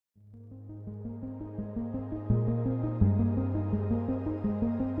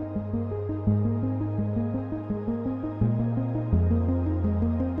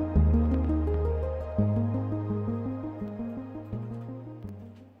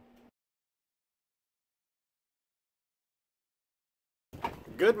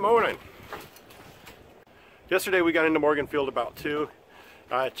Good morning. Yesterday we got into Morganfield about 2.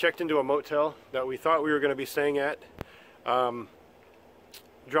 Checked into a motel that we thought we were going to be staying at.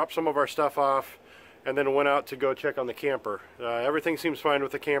 Dropped some of our stuff off and then went out to go check on the camper. Everything seems fine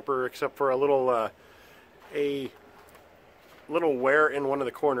with the camper except for a little wear in one of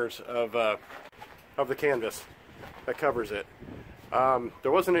the corners of the canvas that covers it.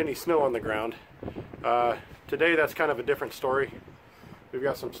 There wasn't any snow on the ground. Today that's kind of a different story. We've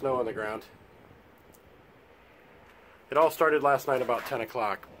got some snow on the ground. It all started last night about 10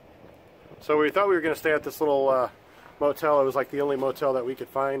 o'clock. So we thought we were going to stay at this little motel. It was like the only motel that we could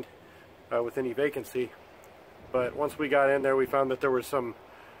find with any vacancy. But once we got in there, we found that there were some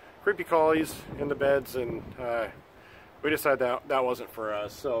creepy crawlies in the beds, and we decided that wasn't for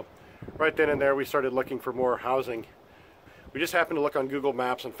us. So right then and there, we started looking for more housing. We just happened to look on Google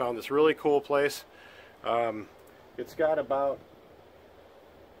Maps and found this really cool place. It's got about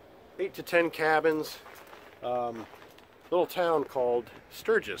 8 to 10 cabins. Little town called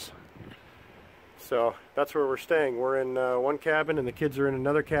Sturgis. So that's where we're staying. We're in one cabin and the kids are in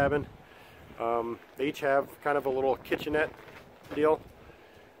another cabin. They each have kind of a little kitchenette deal.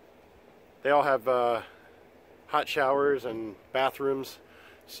 They all have hot showers and bathrooms,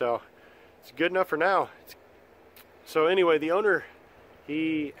 so it's good enough for now. So anyway, the owner,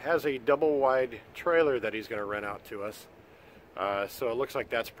 he has a double wide trailer that he's going to rent out to us. So it looks like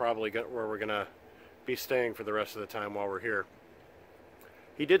that's probably where we're going to be staying for the rest of the time while we're here.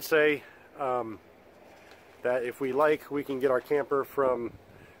 He did say that if we like, we can get our camper from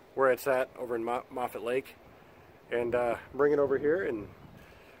where it's at over in Moffett Lake and bring it over here and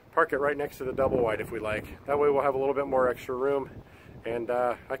park it right next to the double wide if we like. That way we'll have a little bit more extra room, and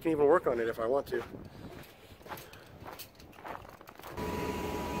I can even work on it if I want to.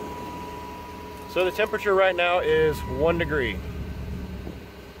 So the temperature right now is 1 degree.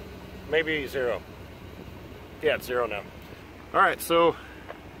 Maybe 0. Yeah, it's 0 now. Alright, so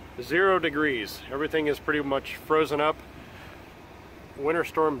 0 degrees. Everything is pretty much frozen up. Winter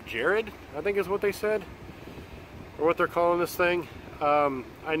Storm Jared, I think is what they said, or what they're calling this thing.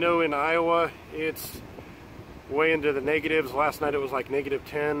 I know in Iowa it's way into the negatives. Last night it was like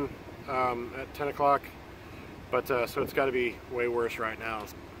 -10 at 10 o'clock. But so it's got to be way worse right now.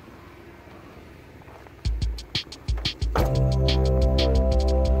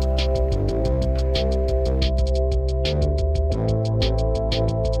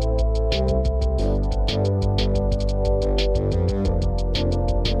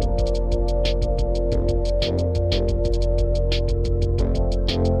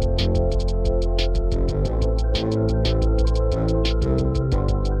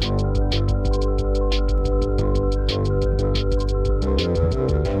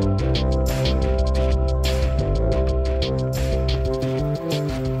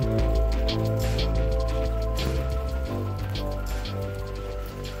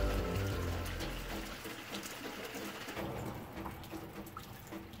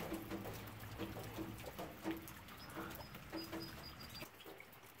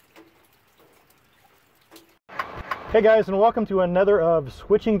 Hey guys, and welcome to another of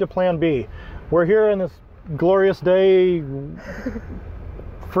Switching to Plan B. We're here on this glorious day,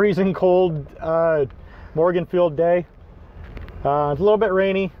 freezing cold Morganfield day. It's a little bit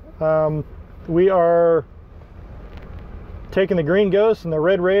rainy. We are taking the Green Ghost and the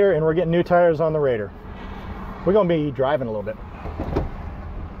Red Raider, and we're getting new tires on the Raider. We're going to be driving a little bit.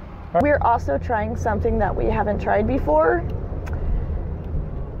 We're also trying something that we haven't tried before.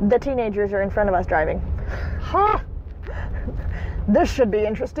 The teenagers are in front of us driving. Ha! This should be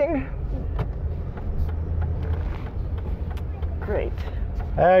interesting. Great.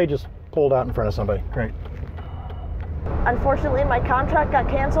 I just pulled out in front of somebody. Great. Unfortunately, my contract got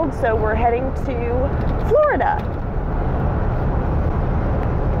canceled, so we're heading to Florida.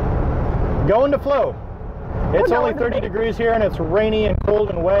 Going to Flo. It's only 30 degrees here, and it's rainy and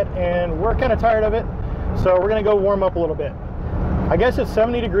cold and wet, and we're kind of tired of it, so we're going to go warm up a little bit. I guess it's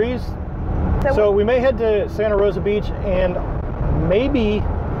 70 degrees, so we may head to Santa Rosa Beach, and maybe,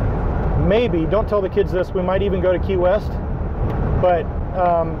 don't tell the kids this, we might even go to Key West, but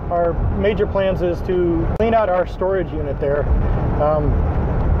our major plans is to clean out our storage unit there,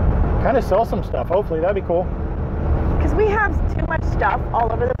 kind of sell some stuff, hopefully. That'd be cool. Because we have too much stuff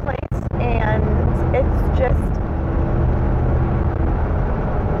all over the place, and it's just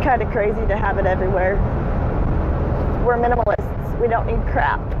kind of crazy to have it everywhere. We're minimalists. We don't need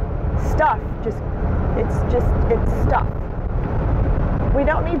crap. Stuff, it's stuff. We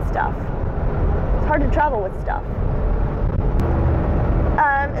don't need stuff. It's hard to travel with stuff.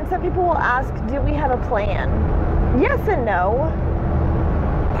 And And some people will ask, do we have a plan? Yes and no.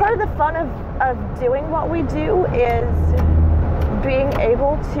 part of the fun of doing what we do is being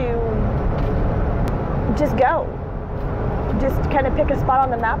able to just go. Just kind of pick a spot on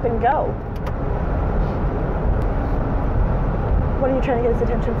the map and go. What are you trying to get his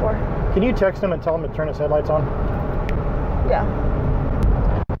attention for? Can you text him and tell him to turn his headlights on? Yeah.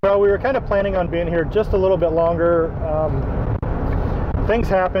 Well, we were kind of planning on being here just a little bit longer. Things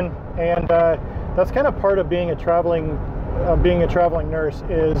happen, and that's kind of part of being a traveling nurse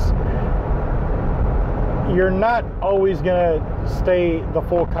is you're not always going to stay the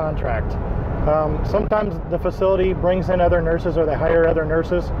full contract. Sometimes the facility brings in other nurses or they hire other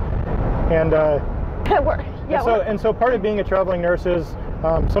nurses, and so part of being a traveling nurse is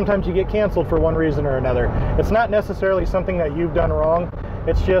sometimes you get canceled for one reason or another. It's not necessarily something that you've done wrong.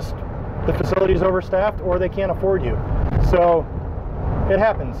 It's just the facility's overstaffed or they can't afford you. So it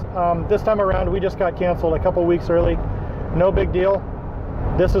happens. This time around we just got canceled a couple weeks early. No big deal.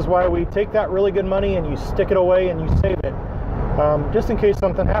 This is why we take that really good money and you stick it away and you save it, just in case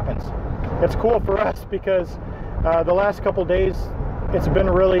something happens. It's cool for us because the last couple days it's been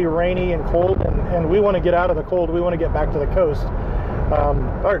really rainy and cold, and we want to get out of the cold. We want to get back to the coast.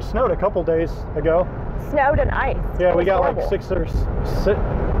 Or it snowed a couple days ago. Snowed and ice. Yeah, we got horrible.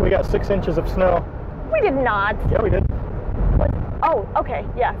 We got 6 inches of snow. We did not. Yeah, we did. What? Oh, okay,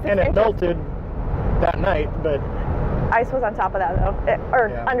 yeah. 6 and it inches. melted that night, but ice was on top of that though,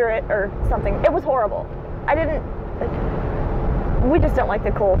 under it or something. It was horrible. We just don't like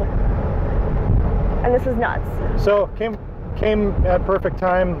the cold, and this is nuts. So came at perfect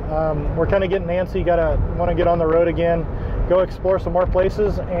time. We're kind of getting antsy. Want to get on the road again, go explore some more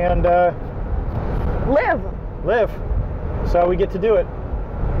places, and live. So we get to do it.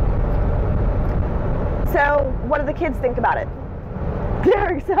 So what do the kids think about it?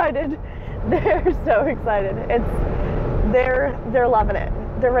 They're excited. They're so excited. They're loving it.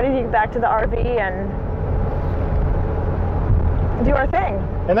 They're ready to get back to the RV and do our thing.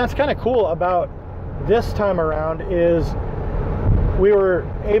 And that's kind of cool about this time around is we were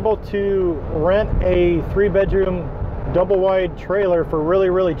able to rent a 3-bedroom double-wide trailer for really,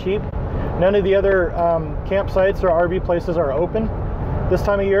 really cheap. None of the other campsites or RV places are open this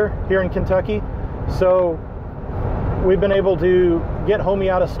time of year here in Kentucky. So we've been able to get Homie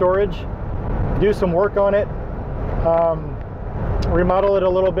out of storage, do some work on it, remodel it a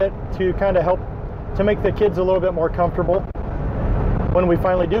little bit to kind of help to make the kids a little bit more comfortable when we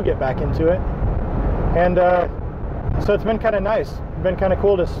finally do get back into it. And so it's been kind of nice. It's been kind of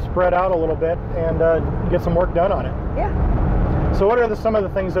cool to spread out a little bit and get some work done on it. Yeah. So what are some of the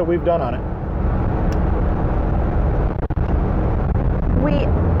things that we've done on it? We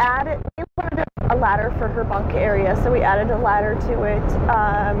wanted a ladder for her bunk area, so we added a ladder to it.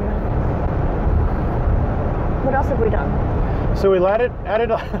 What else have we done? So we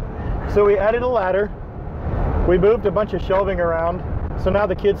added a ladder. We moved a bunch of shelving around, so now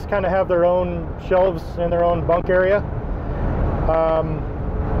the kids kind of have their own shelves in their own bunk area.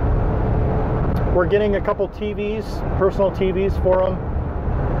 We're getting a couple TVs, personal TVs for them.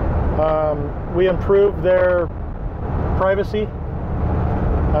 We improved their privacy.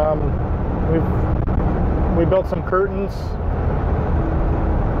 We built some curtains.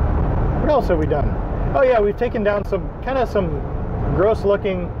 What else have we done? Oh yeah, we've taken down some gross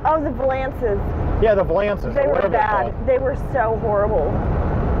looking. Oh, the valances. Yeah, the valances. They were bad. They were so horrible.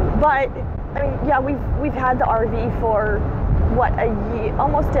 But I mean, yeah, we've had the RV for what, a year,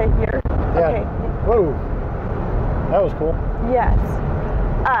 almost a year. Yeah. Okay. Whoa, that was cool. Yes.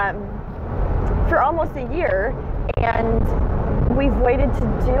 For almost a year, and we've waited to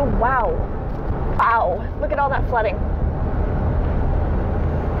do. Wow. Look at all that flooding.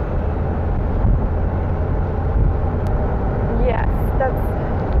 Yes,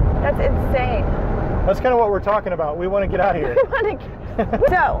 that's insane. That's kind of what we're talking about. We want to get out of here.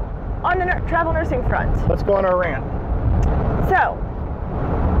 So, on the travel nursing front. Let's go on our rant. So,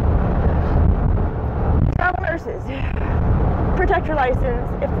 travel nurses, protect your license.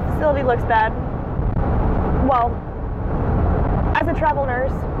 If the facility looks bad, well, as a travel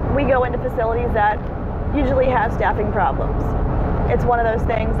nurse, we go into facilities that usually have staffing problems. It's one of those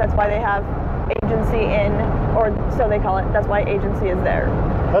things. That's why they have agency in, or so they call it. That's why agency is there.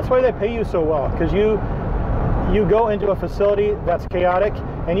 That's why they pay you so well, because you go into a facility that's chaotic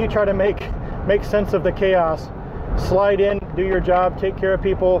and you try to make sense of the chaos. Slide in, do your job, take care of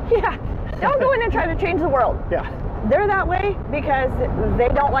people. Yeah, don't go in and try to change the world. Yeah, they're that way because they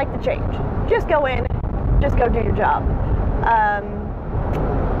don't like the change. Just go in, just go do your job.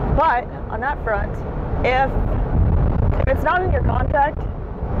 But on that front, if it's not in your contract,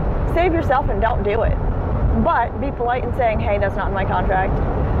 save yourself and don't do it. But be polite in saying, hey, that's not in my contract.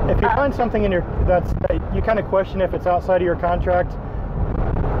 If you find something in your that you kind of question if it's outside of your contract,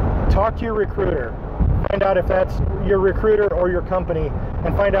 talk to your recruiter. Find out if that's your recruiter or your company,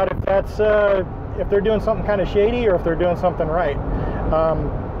 and find out if that's if they're doing something kind of shady or if they're doing something right.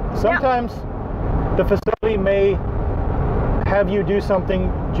 Sometimes the facility may have you do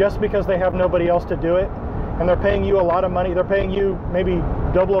something just because they have nobody else to do it, and they're paying you a lot of money. They're paying you maybe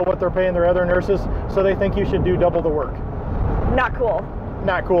double of what they're paying their other nurses, so they think you should do double the work. Not cool.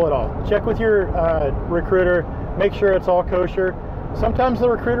 Not cool at all. Check with your recruiter, make sure it's all kosher. Sometimes the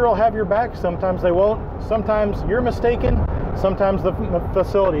recruiter will have your back, sometimes they won't. Sometimes you're mistaken, sometimes the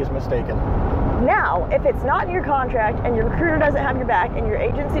facility is mistaken. Now, if it's not in your contract and your recruiter doesn't have your back and your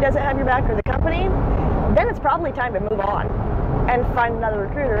agency doesn't have your back, or the company, then it's probably time to move on and find another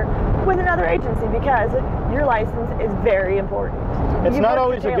recruiter with another agency, because your license is very important. It's not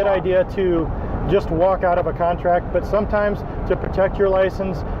always a good idea to just walk out of a contract, but sometimes to protect your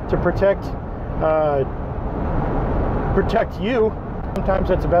license, to protect you, sometimes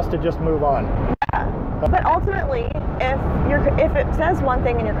it's best to just move on. Yeah. But ultimately, if it says one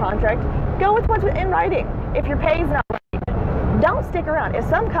thing in your contract, go with what's in writing. If your pay is not right, don't stick around. If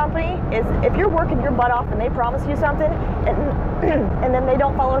some company if you're working your butt off and they promise you something and then they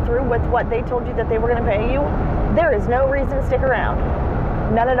don't follow through with what they told you that they were going to pay you, there is no reason to stick around.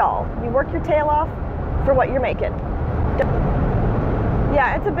 None at all. You work your tail off for what you're making.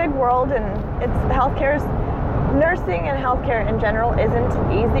 Yeah, it's a big world, and nursing and healthcare in general isn't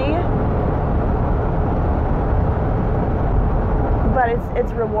easy, but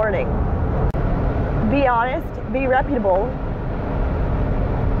it's rewarding. Be honest, be reputable,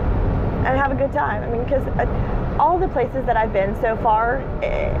 and have a good time. I mean, because all the places that I've been so far,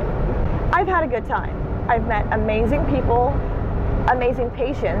 I've had a good time. I've met amazing people, amazing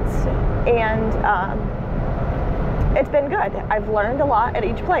patients, and it's been good. I've learned a lot at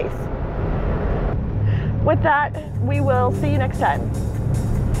each place. With that, we will see you next time.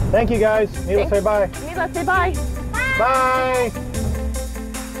 Thank you, guys. Needless say bye. Needless say bye. Bye.